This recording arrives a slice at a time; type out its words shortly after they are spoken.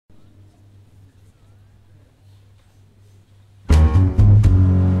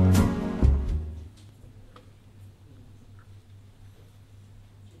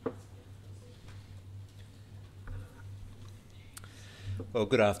Well,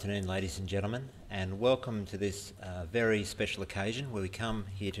 good afternoon, ladies and gentlemen, and welcome to this very special occasion where we come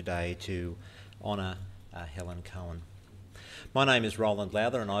here today to honour Helen Cohen. My name is Roland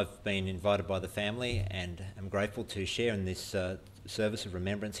Lowther, and I've been invited by the family and am grateful to share in this service of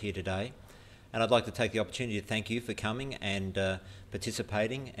remembrance here today. And I'd like to take the opportunity to thank you for coming and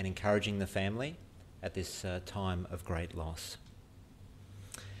participating and encouraging the family at this time of great loss.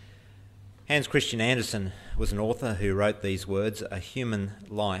 Hans Christian Andersen was an author who wrote these words: "A human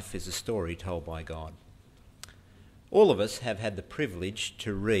life is a story told by God." All of us have had the privilege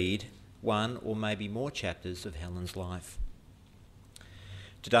to read one or maybe more chapters of Helen's life.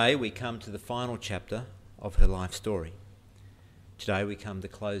 Today we come to the final chapter of her life story. Today we come to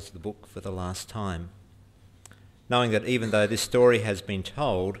close the book for the last time, knowing that even though this story has been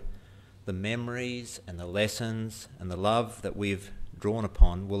told, the memories and the lessons and the love that we've drawn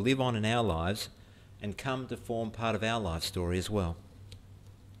upon will live on in our lives and come to form part of our life story as well.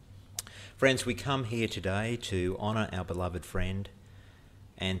 Friends, we come here today to honour our beloved friend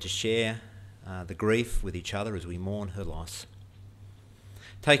and to share the grief with each other as we mourn her loss,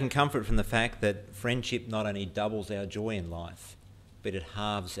 taking comfort from the fact that friendship not only doubles our joy in life, but it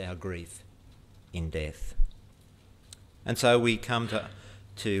halves our grief in death. And so we come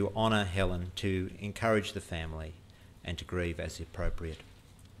to honour Helen, to encourage the family, and to grieve as appropriate.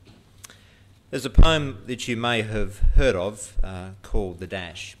 There's a poem that you may have heard of called The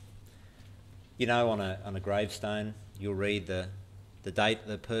Dash. You know, on a gravestone you'll read the date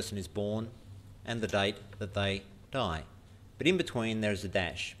the person is born and the date that they die. But in between there is a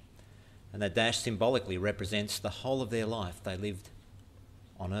dash, and that dash symbolically represents the whole of their life they lived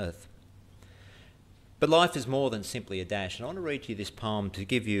on earth. But life is more than simply a dash, and I want to read to you this poem to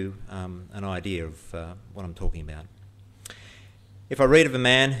give you an idea of what I'm talking about. If I read of a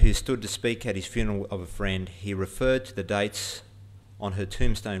man who stood to speak at his funeral of a friend, he referred to the dates on her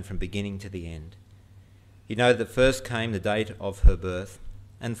tombstone from beginning to the end. He noted that first came the date of her birth,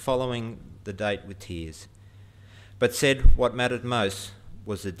 and following the date with tears, but said what mattered most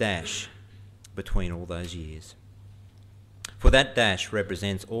was the dash between all those years. For that dash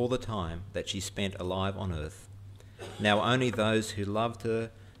represents all the time that she spent alive on earth. Now only those who loved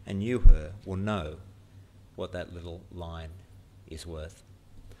her and knew her will know what that little line is worth.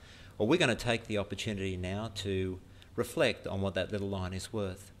 Well, we're going to take the opportunity now to reflect on what that little line is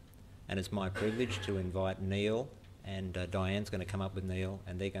worth. And it's my privilege to invite Neil, and Diane's going to come up with Neil,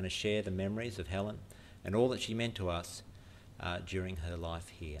 and they're going to share the memories of Helen and all that she meant to us during her life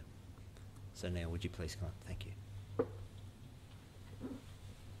here. So Neil, would you please come up? Thank you.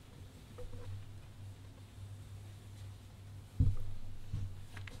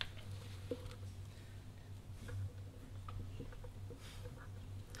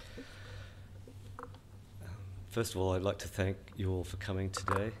 First of all, I'd like to thank you all for coming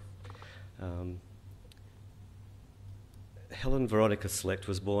today. Helen Veronica Select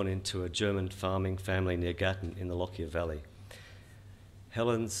was born into a German farming family near Gatton in the Lockyer Valley.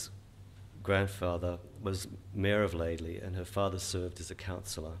 Helen's grandfather was Mayor of Laidley and her father served as a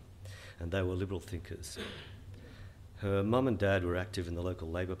councillor, and they were Liberal thinkers. Her mum and dad were active in the local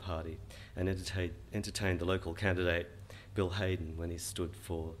Labor Party and entertained the local candidate Bill Hayden when he stood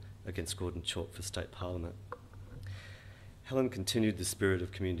against Gordon Chalk for State Parliament. Helen continued the spirit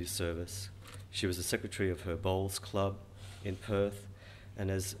of community service. She was the secretary of her bowls club in Perth, and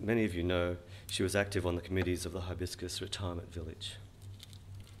as many of you know, she was active on the committees of the Hibiscus Retirement Village.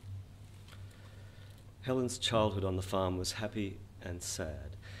 Helen's childhood on the farm was happy and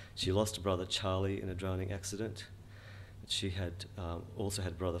sad. She lost a brother Charlie in a drowning accident. She had also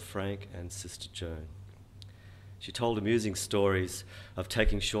had brother Frank and sister Joan. She told amusing stories of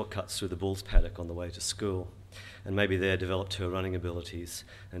taking shortcuts through the bull's paddock on the way to school, and maybe there developed her running abilities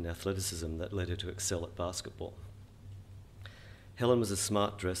and athleticism that led her to excel at basketball. Helen was a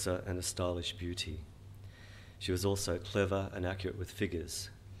smart dresser and a stylish beauty. She was also clever and accurate with figures.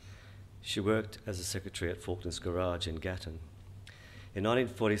 She worked as a secretary at Faulkner's Garage in Gatton. In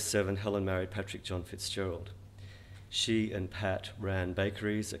 1947, Helen married Patrick John Fitzgerald. She and Pat ran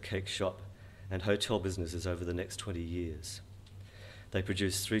bakeries, a cake shop, and hotel businesses over the next 20 years. They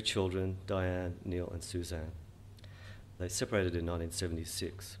produced 3 children, Diane, Neil and Suzanne. They separated in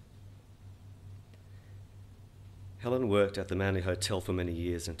 1976. Helen worked at the Manly Hotel for many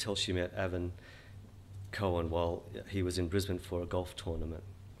years until she met Avon Cohen while he was in Brisbane for a golf tournament.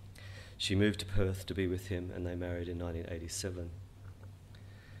 She moved to Perth to be with him and they married in 1987.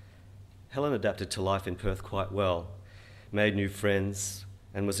 Helen adapted to life in Perth quite well, made new friends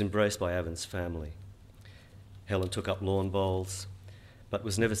and was embraced by Avon's family. Helen took up lawn bowls, but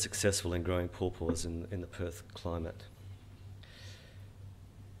was never successful in growing pawpaws in the Perth climate.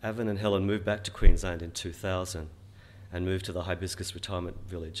 Evan and Helen moved back to Queensland in 2000 and moved to the Hibiscus Retirement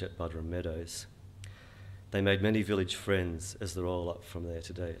Village at Buderim Meadows. They made many village friends, as the roll-up from there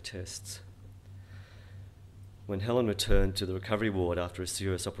today attests. When Helen returned to the recovery ward after a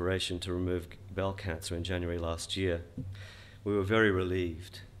serious operation to remove bowel cancer in January last year, we were very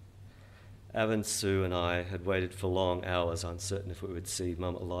relieved. Evan, Sue and I had waited for long hours, uncertain if we would see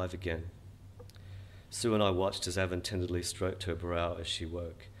Mum alive again. Sue and I watched as Evan tenderly stroked her brow as she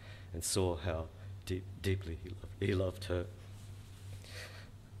woke and saw how deeply he loved her.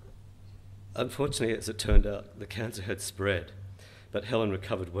 Unfortunately, as it turned out, the cancer had spread, but Helen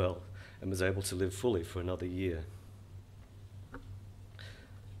recovered well and was able to live fully for another year.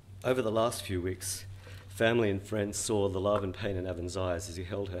 Over the last few weeks, family and friends saw the love and pain in Evan's eyes as he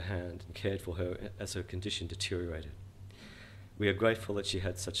held her hand and cared for her as her condition deteriorated. We are grateful that she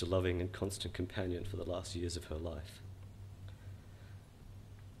had such a loving and constant companion for the last years of her life.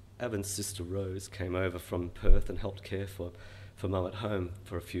 Evan's sister Rose came over from Perth and helped care for Mum at home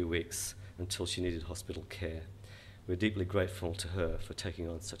for a few weeks until she needed hospital care. We're deeply grateful to her for taking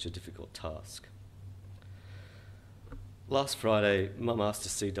on such a difficult task. Last Friday, Mum asked to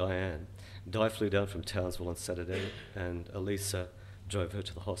see Diane. Di flew down from Townsville on Saturday and Elisa drove her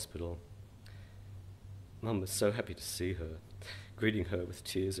to the hospital. Mum was so happy to see her, greeting her with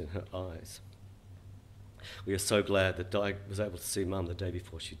tears in her eyes. We are so glad that Di was able to see Mum the day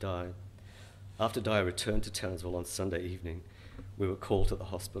before she died. After Di returned to Townsville on Sunday evening, we were called to the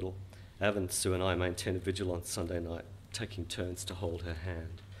hospital. Evan, Sue and I maintained a vigil on Sunday night, taking turns to hold her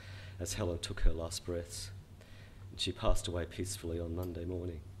hand as Helen took her last breaths. And she passed away peacefully on Monday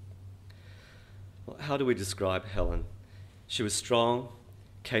morning. Well, how do we describe Helen? She was strong,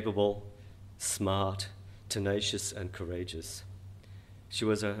 capable, smart, tenacious and courageous. She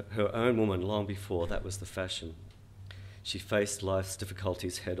was her own woman long before that was the fashion. She faced life's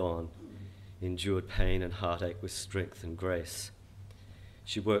difficulties head on, endured pain and heartache with strength and grace.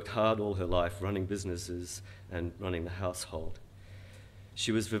 She worked hard all her life running businesses and running the household.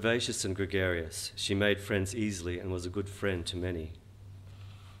 She was vivacious and gregarious. She made friends easily and was a good friend to many.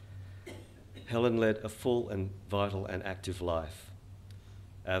 Helen led a full and vital and active life.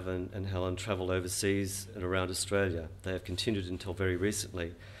 Evan and Helen travelled overseas and around Australia. They have continued until very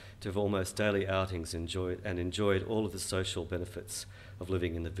recently to have almost daily outings enjoyed all of the social benefits of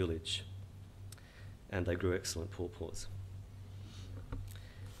living in the village. And they grew excellent pawpaws.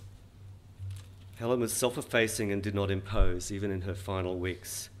 Helen was self-effacing and did not impose, even in her final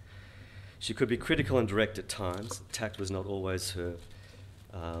weeks. She could be critical and direct at times. Tact was not always her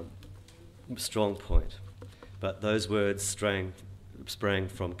strong point, but those words sprang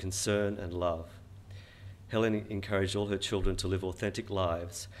from concern and love. Helen encouraged all her children to live authentic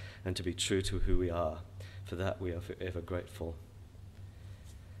lives and to be true to who we are. For that we are forever grateful.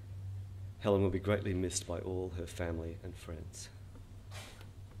 Helen will be greatly missed by all her family and friends.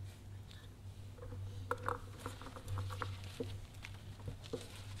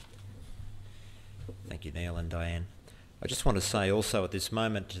 Thank you, Neil and Diane. I just want to say also at this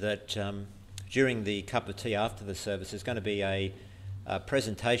moment that during the cup of tea after the service, there's going to be a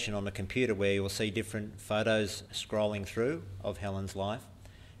presentation on the computer where you'll see different photos scrolling through of Helen's life,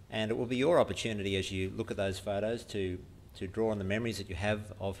 and it will be your opportunity as you look at those photos to draw on the memories that you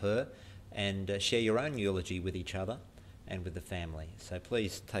have of her and share your own eulogy with each other and with the family. So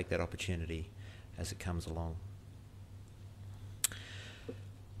please take that opportunity as it comes along.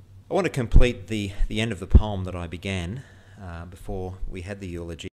 I want to complete the end of the poem that I began before we had the eulogy.